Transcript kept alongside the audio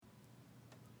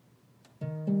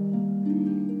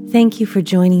Thank you for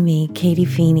joining me, Katie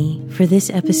Feeney, for this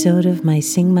episode of my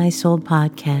Sing My Soul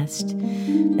podcast,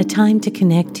 a time to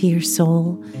connect to your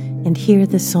soul and hear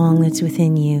the song that's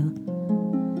within you.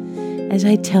 As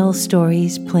I tell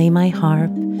stories, play my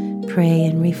harp, pray,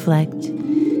 and reflect,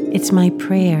 it's my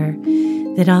prayer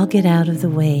that I'll get out of the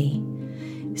way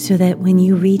so that when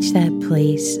you reach that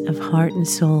place of heart and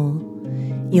soul,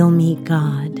 you'll meet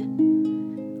God,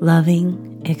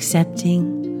 loving,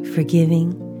 accepting,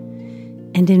 forgiving,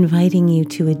 and inviting you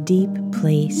to a deep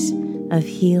place of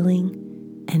healing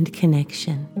and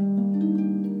connection.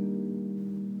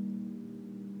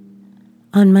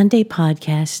 On Monday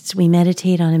podcasts, we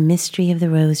meditate on a mystery of the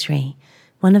Rosary,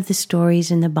 one of the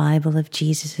stories in the Bible of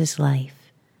Jesus'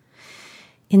 life.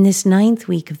 In this 9th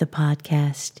week of the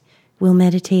podcast, we'll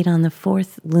meditate on the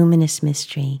 4th luminous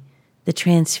mystery, the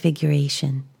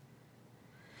Transfiguration.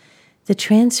 The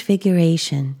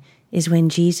Transfiguration is when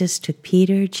Jesus took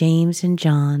Peter, James, and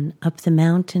John up the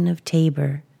mountain of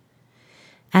Tabor.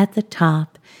 At the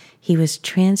top, he was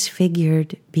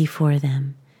transfigured before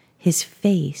them. His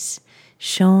face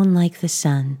shone like the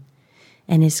sun,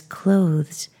 and his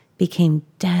clothes became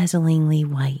dazzlingly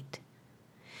white.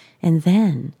 And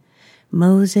then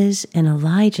Moses and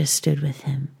Elijah stood with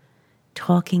him,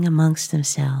 talking amongst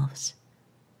themselves.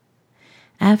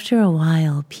 After a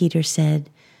while, Peter said,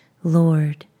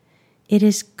 "Lord, it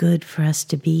is good for us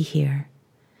to be here.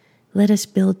 Let us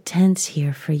build tents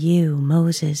here for you,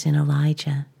 Moses and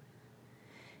Elijah."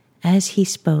 As he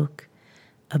spoke,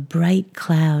 a bright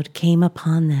cloud came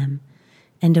upon them,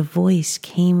 and a voice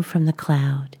came from the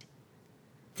cloud.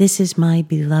 "This is my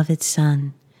beloved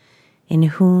Son, in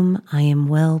whom I am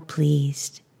well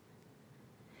pleased."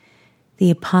 The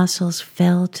apostles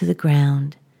fell to the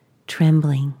ground,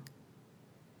 trembling.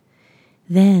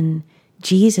 Then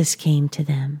Jesus came to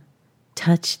them,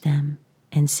 touched them,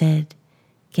 and said,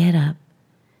 "Get up,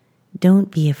 don't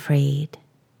be afraid."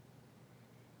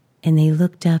 And they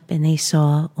looked up and they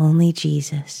saw only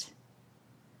Jesus.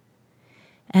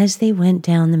 As they went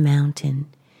down the mountain,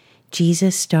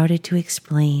 Jesus started to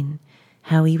explain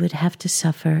how he would have to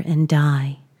suffer and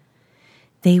die.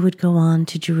 They would go on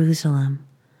to Jerusalem,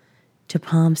 to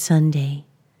Palm Sunday,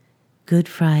 Good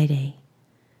Friday,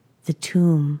 the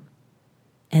tomb,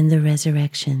 and the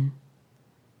resurrection.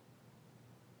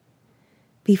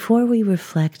 Before we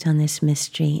reflect on this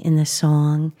mystery in the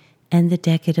song and the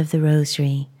decade of the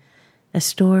Rosary, a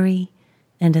story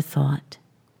and a thought.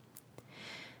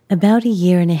 About a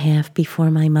year and a half before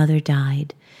my mother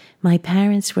died, my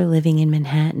parents were living in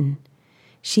Manhattan.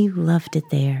 She loved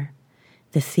it there.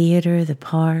 The theater, the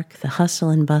park, the hustle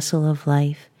and bustle of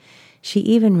life. She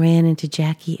even ran into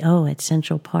Jackie O at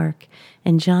Central Park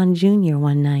and John Jr.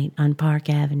 one night on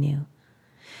Park Avenue.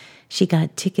 She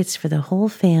got tickets for the whole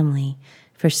family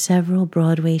for several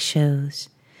Broadway shows.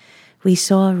 We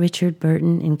saw Richard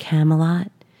Burton in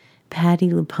Camelot,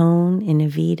 Patti LuPone in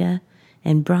Evita,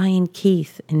 and Brian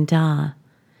Keith in Da.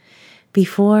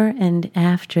 Before and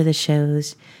after the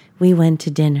shows, we went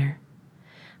to dinner.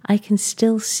 I can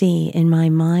still see in my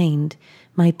mind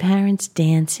my parents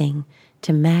dancing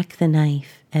to Mac the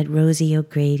Knife at Rosie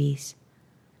O'Grady's.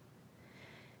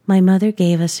 My mother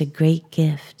gave us a great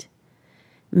gift,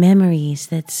 memories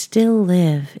that still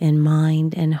live in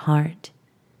mind and heart.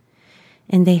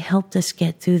 And they helped us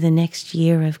get through the next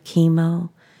year of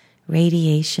chemo,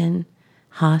 radiation,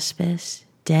 hospice,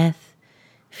 death,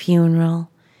 funeral,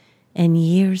 and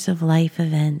years of life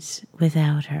events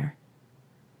without her.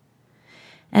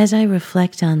 As I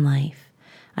reflect on life,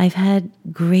 I've had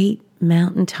great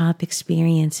mountaintop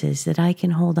experiences that I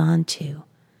can hold on to.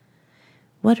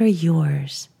 What are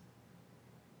yours?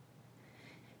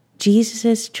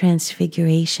 Jesus'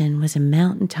 transfiguration was a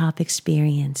mountaintop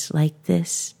experience like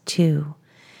this, too,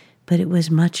 but it was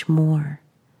much more.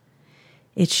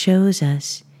 It shows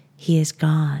us he is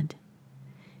God.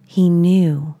 He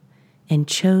knew and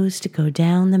chose to go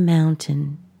down the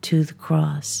mountain to the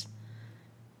cross.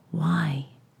 Why?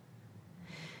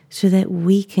 So that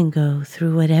we can go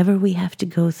through whatever we have to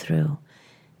go through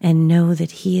and know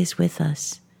that he is with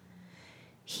us.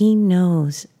 He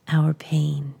knows our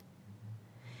pain.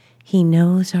 He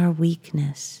knows our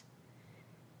weakness.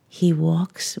 He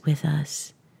walks with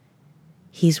us.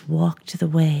 He's walked the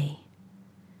way.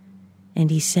 And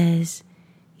he says,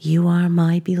 "You are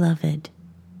my beloved,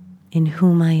 in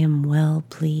whom I am well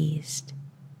pleased."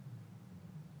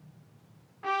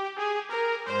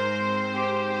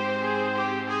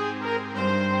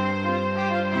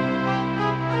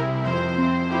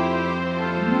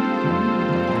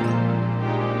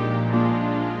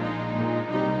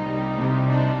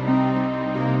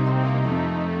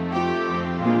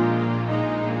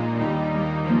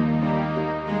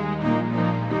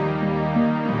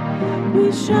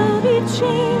 We shall be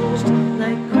changed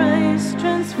like Christ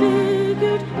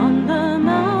transfigured on the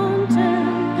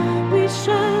mountain. We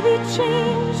shall be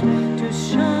changed to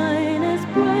shine as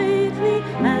brightly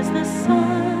as the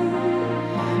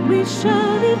sun. We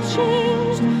shall be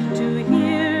changed to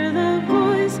hear the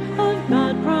voice of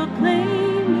God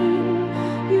proclaiming,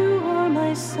 "You are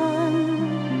my son,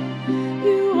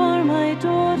 you are my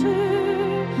daughter,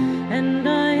 and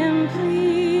I am pleased."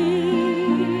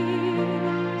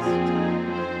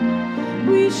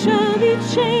 We shall be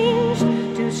changed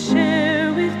to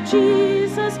share with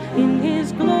Jesus in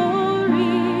his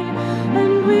glory,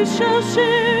 and we shall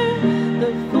share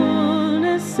the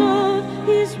fullness of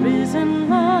his risen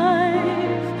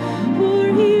life, for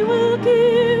he will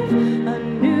give a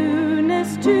newness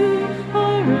to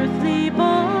our earthly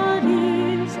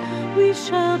bodies. We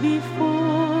shall be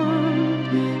formed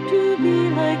to be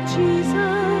like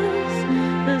Jesus,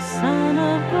 the Son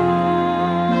of God.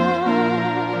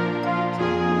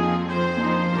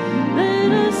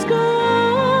 Let us go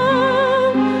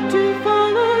on to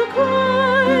follow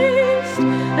Christ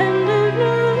and live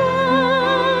our life.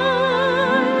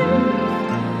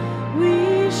 We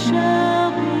shall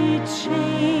be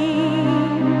changed.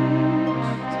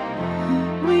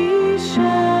 We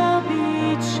shall be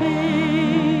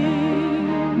changed.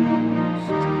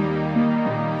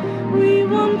 We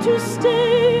want to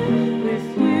stay with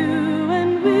you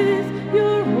and with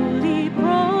your holy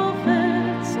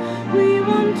prophets. We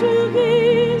want to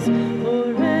gaze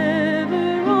forever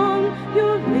on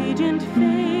your radiant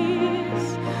face.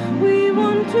 We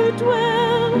want to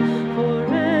dwell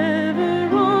forever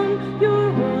on your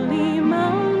holy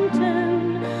mountain.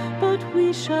 But we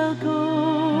shall go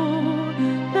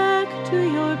back to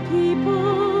your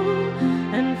people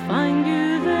and find you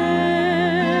there.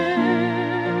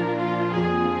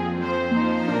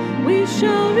 We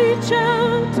shall reach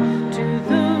out to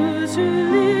those who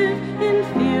live in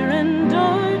fear and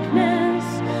darkness.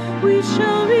 We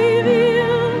shall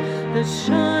reveal the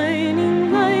shining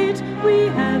light we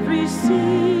have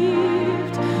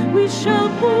received. We shall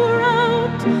pour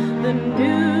out the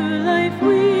new life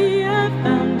we have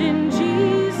found in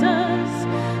Jesus,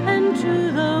 and to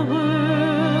the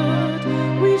world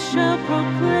we shall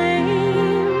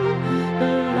proclaim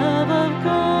the love of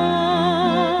God.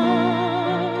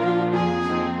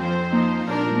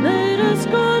 Let us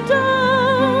go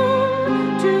down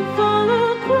to follow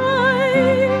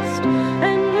Christ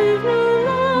and live new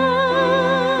life.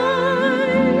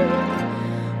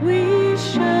 We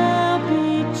shall be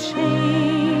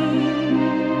changed.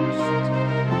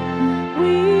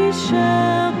 We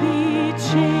shall be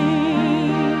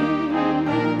changed.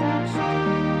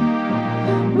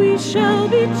 We shall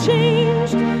be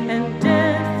changed, and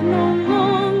death no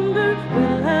longer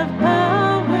will have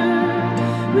power.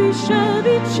 We shall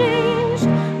be changed,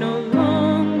 no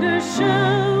longer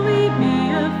shall we be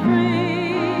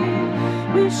afraid.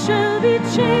 We shall be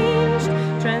changed,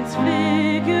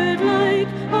 transfigured like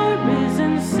our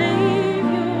risen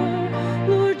Savior,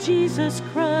 Lord Jesus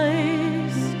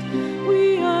Christ. We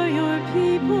are your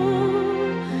people,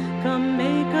 come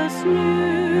make us new.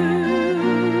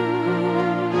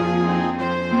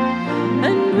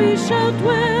 And we shall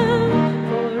dwell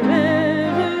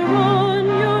forever on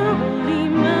your holy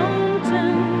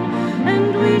mountain, and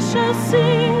we shall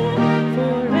sing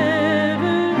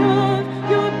forever of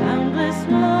your boundless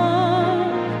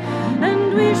love, and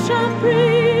we shall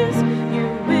praise you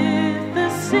with the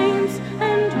saints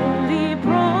and holy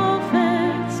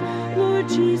prophets. Lord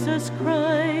Jesus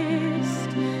Christ,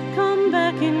 come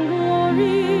back in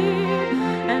glory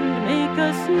and make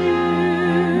us new.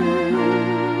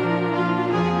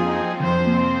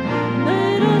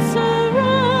 Let us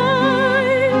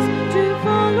arise to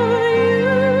follow you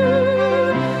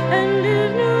and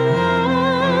live new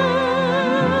life.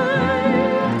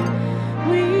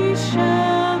 We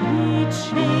shall be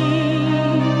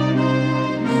changed.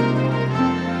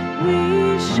 We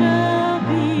shall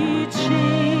be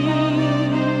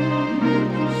changed.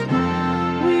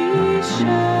 We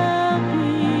shall be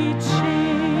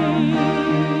changed.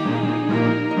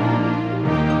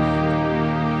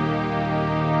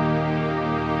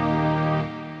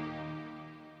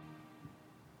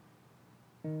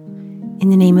 In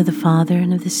the name of the Father,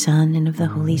 and of the Son, and of the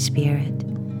Holy Spirit.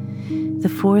 The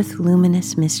fourth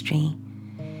luminous mystery.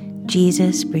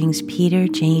 Jesus brings Peter,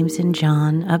 James, and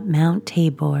John up Mount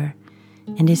Tabor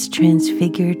and is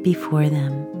transfigured before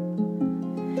them.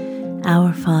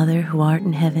 Our Father, who art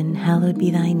in heaven, hallowed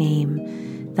be thy name.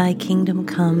 Thy kingdom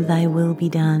come, thy will be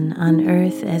done, on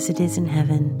earth as it is in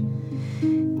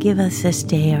heaven. Give us this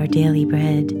day our daily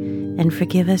bread, and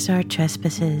forgive us our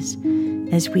trespasses,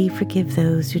 as we forgive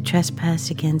those who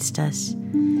trespass against us.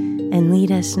 And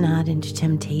lead us not into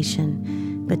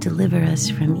temptation, but deliver us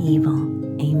from evil.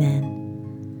 Amen.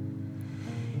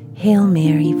 Hail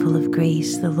Mary, full of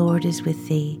grace, the Lord is with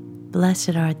thee.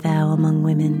 Blessed art thou among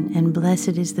women, and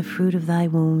blessed is the fruit of thy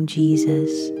womb,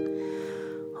 Jesus.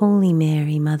 Holy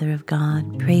Mary, Mother of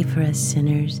God, pray for us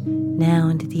sinners, now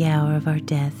and at the hour of our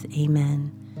death.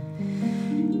 Amen.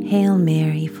 Hail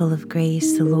Mary, full of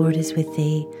grace, the Lord is with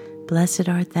thee. Blessed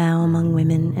art thou among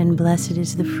women, and blessed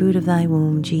is the fruit of thy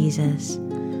womb, Jesus.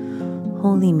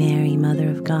 Holy Mary, Mother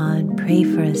of God, pray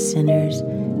for us sinners,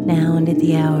 now and at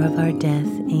the hour of our death.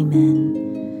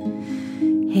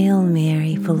 Amen. Hail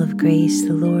Mary, full of grace,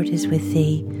 the Lord is with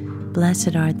thee.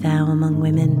 Blessed art thou among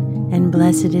women, and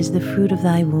blessed is the fruit of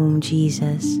thy womb,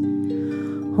 Jesus.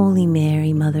 Holy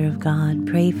Mary, Mother of God,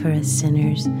 pray for us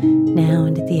sinners, now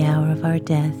and at the hour of our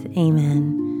death.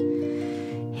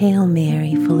 Amen. Hail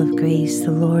Mary, full of grace,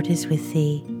 the Lord is with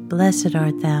thee. Blessed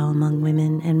art thou among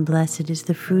women, and blessed is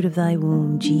the fruit of thy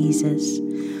womb, Jesus.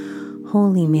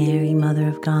 Holy Mary, Mother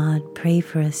of God, pray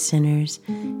for us sinners,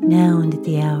 now and at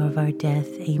the hour of our death.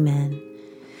 Amen.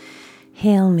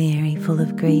 Hail Mary, full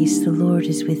of grace, the Lord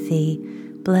is with thee.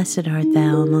 Blessed art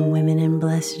thou among women, and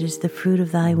blessed is the fruit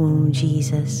of thy womb,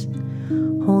 Jesus.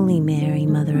 Holy Mary,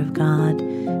 Mother of God,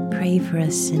 pray for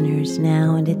us sinners,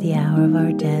 now and at the hour of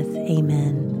our death.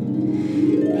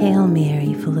 Amen. Hail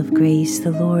Mary, full of grace,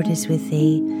 the Lord is with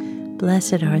thee.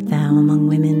 Blessed art thou among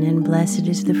women, and blessed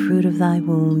is the fruit of thy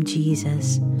womb,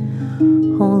 Jesus.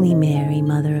 Holy Mary,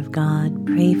 Mother of God,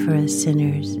 pray for us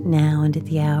sinners, now and at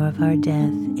the hour of our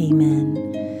death. Amen.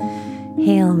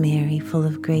 Hail Mary, full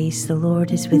of grace, the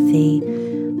Lord is with thee.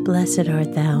 Blessed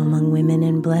art thou among women,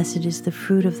 and blessed is the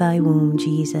fruit of thy womb,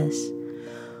 Jesus.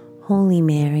 Holy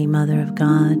Mary, Mother of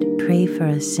God, pray for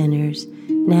us sinners,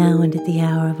 now and at the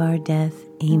hour of our death.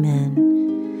 Amen.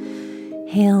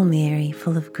 Hail Mary,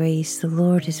 full of grace, the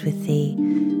Lord is with thee.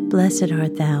 Blessed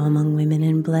art thou among women,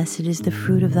 and blessed is the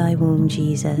fruit of thy womb,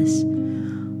 Jesus.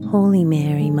 Holy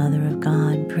Mary, Mother of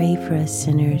God, pray for us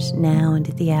sinners, now and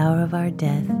at the hour of our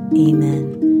death.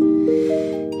 Amen.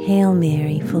 Hail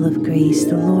Mary, full of grace,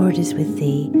 the Lord is with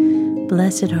thee.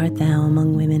 Blessed art thou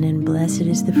among women, and blessed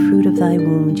is the fruit of thy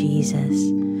womb, Jesus.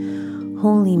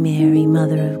 Holy Mary,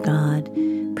 Mother of God,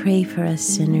 pray for us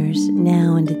sinners,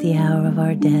 now and at the hour of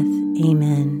our death.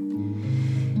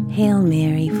 Amen. Hail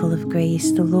Mary, full of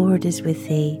grace, the Lord is with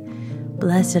thee.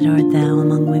 Blessed art thou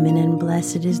among women, and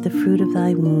blessed is the fruit of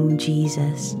thy womb,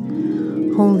 Jesus.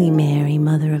 Holy Mary,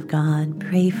 Mother of God,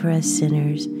 pray for us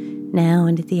sinners, now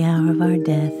and at the hour of our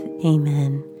death.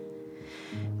 Amen.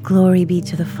 Glory be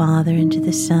to the Father, and to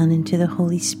the Son, and to the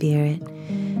Holy Spirit,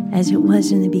 as it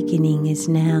was in the beginning, is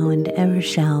now, and ever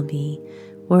shall be,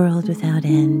 world without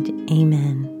end.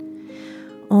 Amen.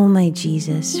 O my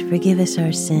Jesus, forgive us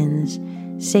our sins,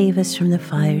 save us from the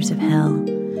fires of hell.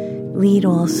 Lead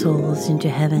all souls into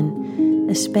heaven,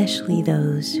 especially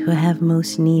those who have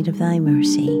most need of thy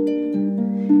mercy.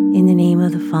 In the name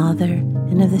of the Father,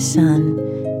 and of the Son,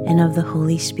 and of the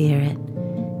Holy Spirit.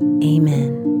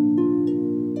 Amen.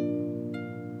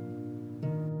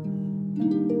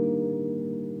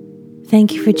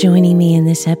 Thank you for joining me in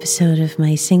this episode of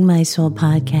my Sing My Soul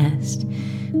podcast.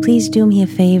 Please do me a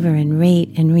favor and rate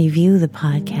and review the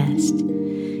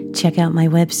podcast. Check out my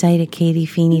website at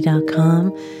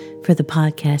katiefeeney.com for the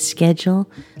podcast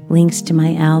schedule, links to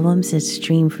my albums that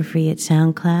stream for free at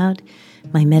SoundCloud,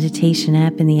 my meditation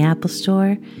app in the Apple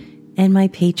Store, and my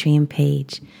Patreon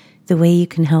page, the way you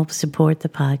can help support the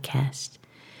podcast.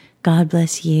 God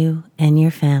bless you and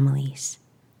your families.